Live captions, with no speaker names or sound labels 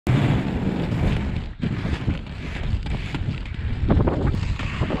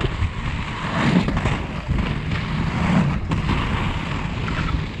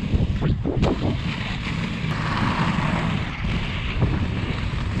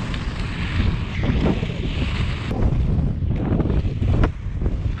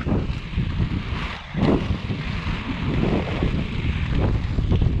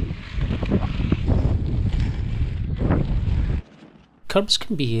Kerbs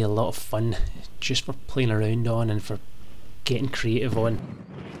can be a lot of fun just for playing around on and for getting creative on.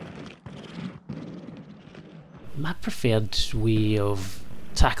 My preferred way of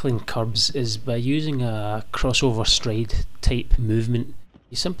tackling kerbs is by using a crossover stride type movement.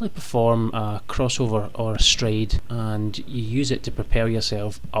 You simply perform a crossover or a stride and you use it to propel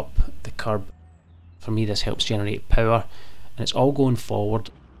yourself up the kerb. For me, this helps generate power and it's all going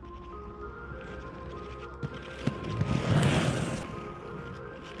forward.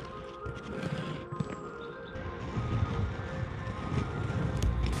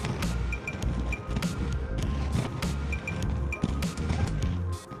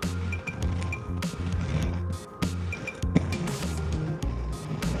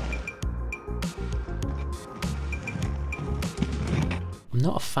 I'm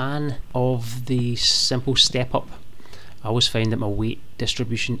not a fan of the simple step up. I always find that my weight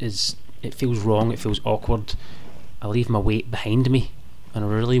distribution it feels wrong, it feels awkward. I leave my weight behind me and I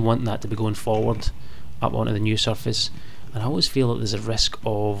really want that to be going forward up onto the new surface, and I always feel that there's a risk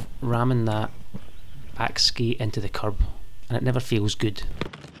of ramming that back skate into the kerb and it never feels good.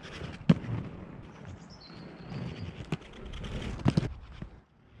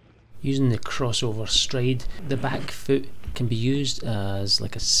 Using the crossover stride, the back foot can be used as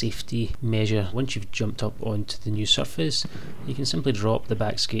like a safety measure. Once you've jumped up onto the new surface, you can simply drop the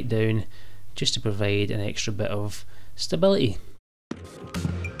back skate down just to provide an extra bit of stability.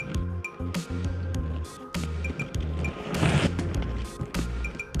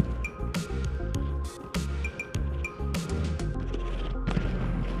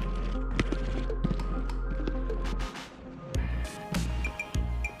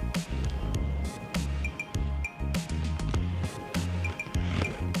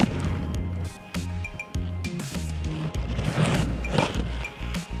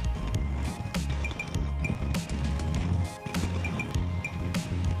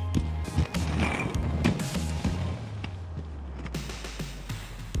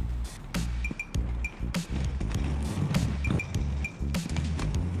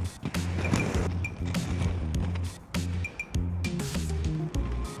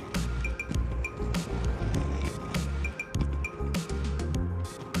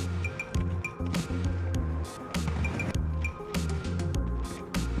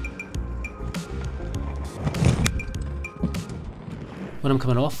 When I'm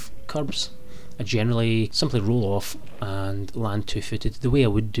coming off kerbs, I generally simply roll off and land two-footed, the way I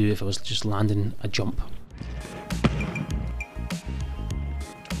would do if I was just landing a jump.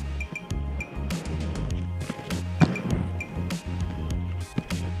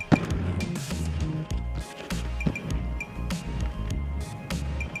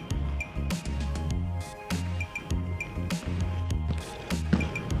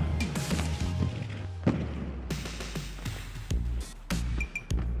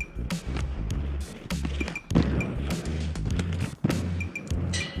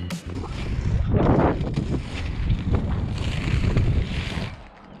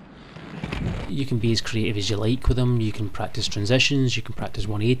 You can be as creative as you like with them. You can practice transitions, you can practice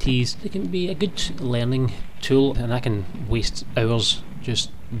 180s. They can be a good learning tool, and I can waste hours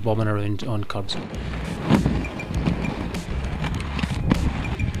just bombing around on kerbs.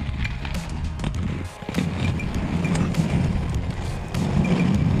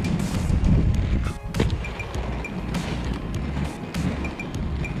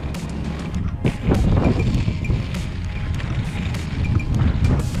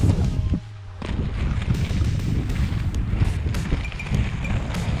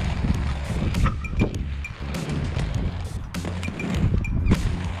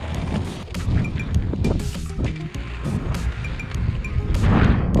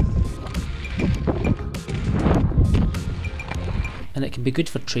 And it can be good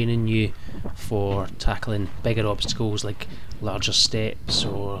for training you for tackling bigger obstacles like larger steps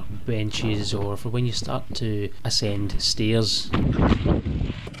or benches, or for when you start to ascend stairs.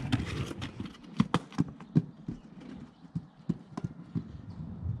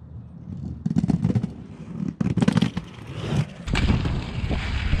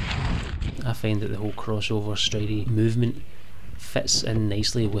 I find that the whole crossover stridey movement fits in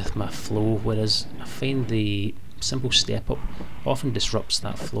nicely with my flow, whereas I find the simple step up often disrupts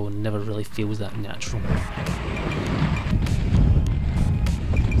that flow and never really feels that natural.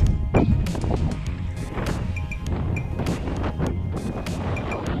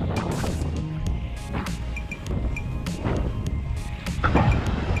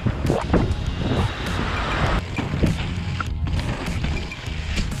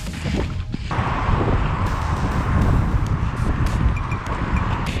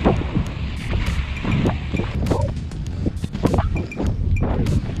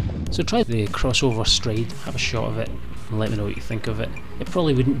 So try the crossover stride, have a shot of it, and let me know what you think of it. It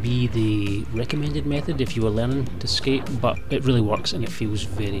probably wouldn't be the recommended method if you were learning to skate, but it really works and it feels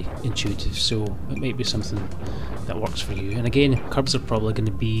very intuitive, so it might be something that works for you. And again, curbs are probably going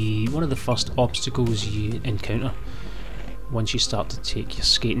to be one of the first obstacles you encounter once you start to take your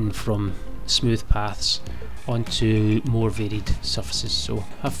skating from smooth paths onto more varied surfaces. So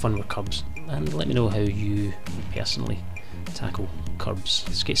have fun with curbs and let me know how you personally tackle curbs.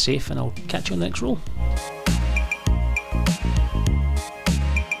 Skate safe and I'll catch you on the next roll.